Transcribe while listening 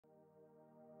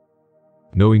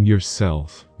Knowing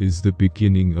yourself is the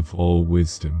beginning of all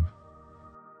wisdom.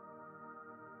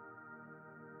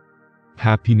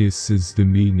 Happiness is the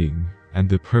meaning and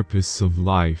the purpose of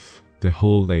life, the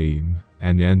whole aim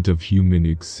and end of human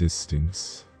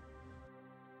existence.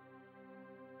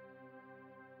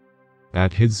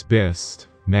 At his best,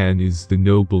 man is the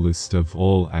noblest of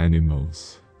all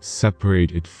animals.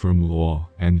 Separated from law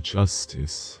and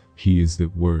justice, he is the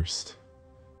worst.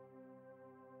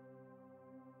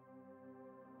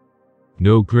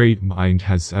 No great mind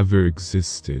has ever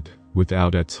existed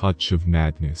without a touch of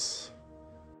madness.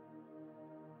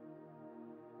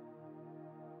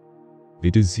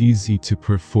 It is easy to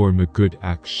perform a good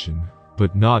action,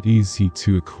 but not easy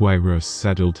to acquire a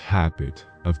settled habit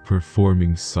of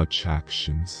performing such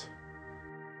actions.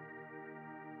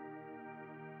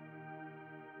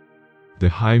 The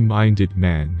high-minded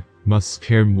man must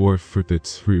care more for the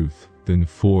truth than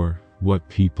for what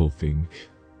people think.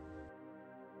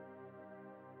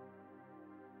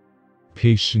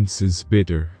 Patience is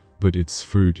bitter, but its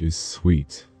fruit is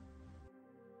sweet.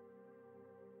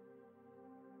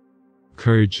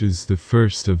 Courage is the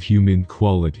first of human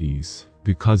qualities,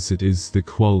 because it is the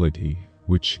quality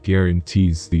which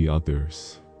guarantees the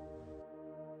others.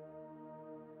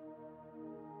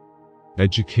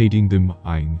 Educating the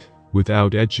mind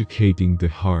without educating the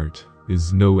heart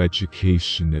is no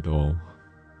education at all.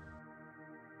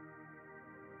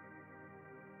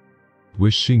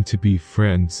 Wishing to be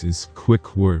friends is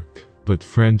quick work, but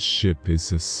friendship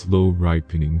is a slow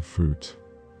ripening fruit.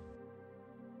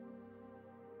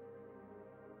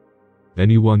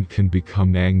 Anyone can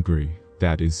become angry,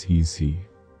 that is easy.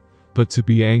 But to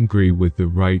be angry with the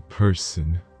right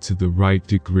person, to the right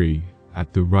degree,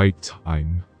 at the right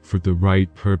time, for the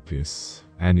right purpose,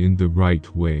 and in the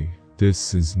right way,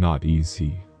 this is not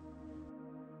easy.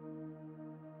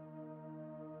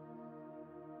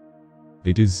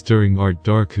 It is during our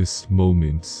darkest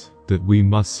moments that we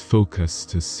must focus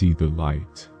to see the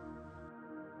light.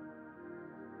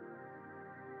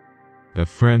 A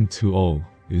friend to all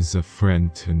is a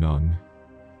friend to none.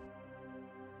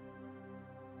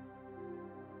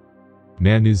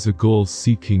 Man is a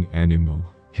goal-seeking animal.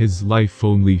 His life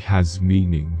only has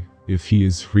meaning if he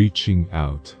is reaching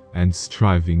out and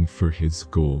striving for his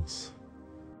goals.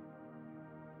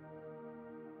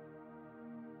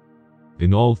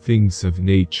 In all things of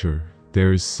nature,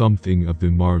 there is something of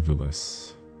the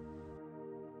marvelous.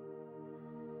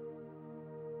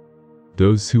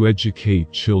 Those who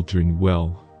educate children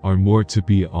well are more to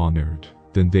be honored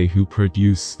than they who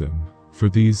produce them, for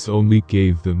these only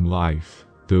gave them life,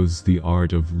 those the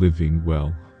art of living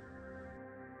well.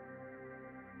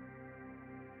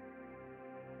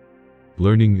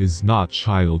 Learning is not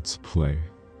child's play.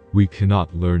 We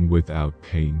cannot learn without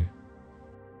pain.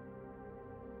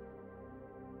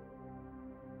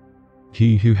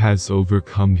 He who has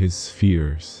overcome his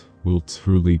fears will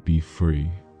truly be free.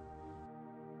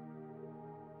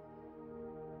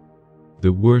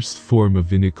 The worst form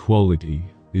of inequality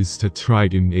is to try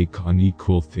to make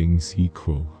unequal things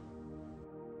equal.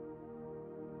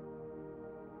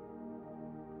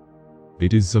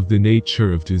 It is of the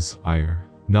nature of desire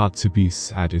not to be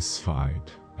satisfied,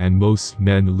 and most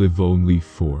men live only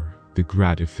for the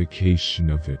gratification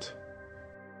of it.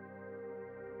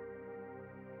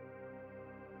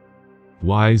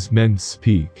 Wise men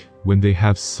speak when they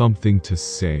have something to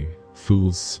say.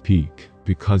 Fools speak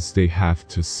because they have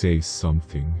to say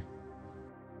something.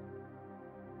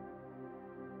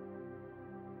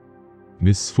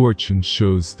 Misfortune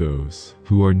shows those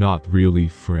who are not really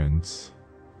friends.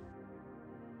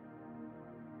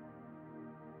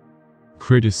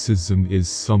 Criticism is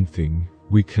something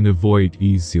we can avoid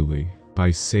easily by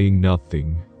saying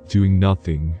nothing, doing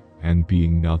nothing, and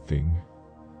being nothing.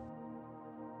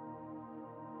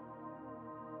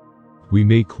 We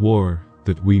make war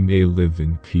that we may live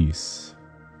in peace.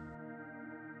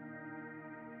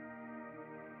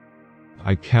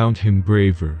 I count him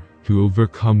braver who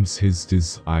overcomes his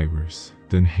desires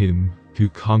than him who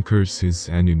conquers his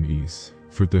enemies,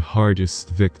 for the hardest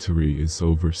victory is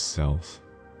over self.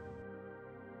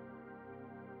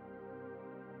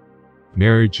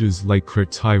 Marriage is like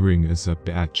retiring as a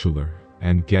bachelor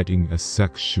and getting a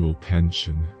sexual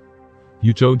pension.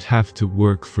 You don't have to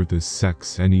work for the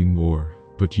sex anymore,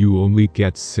 but you only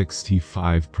get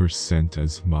 65%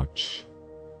 as much.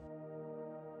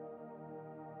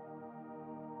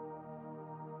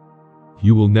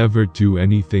 You will never do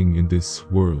anything in this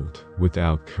world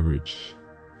without courage.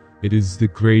 It is the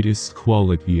greatest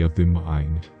quality of the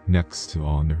mind, next to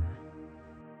honor.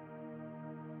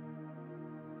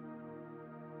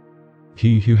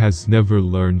 He who has never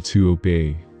learned to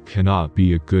obey cannot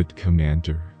be a good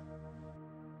commander.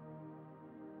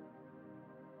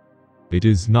 It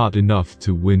is not enough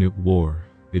to win at war,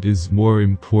 it is more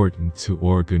important to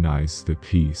organize the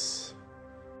peace.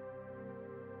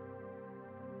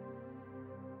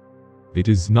 It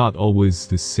is not always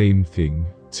the same thing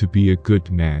to be a good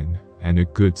man and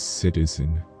a good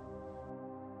citizen.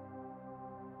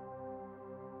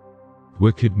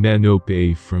 Wicked men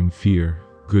obey from fear,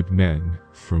 good men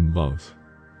from love.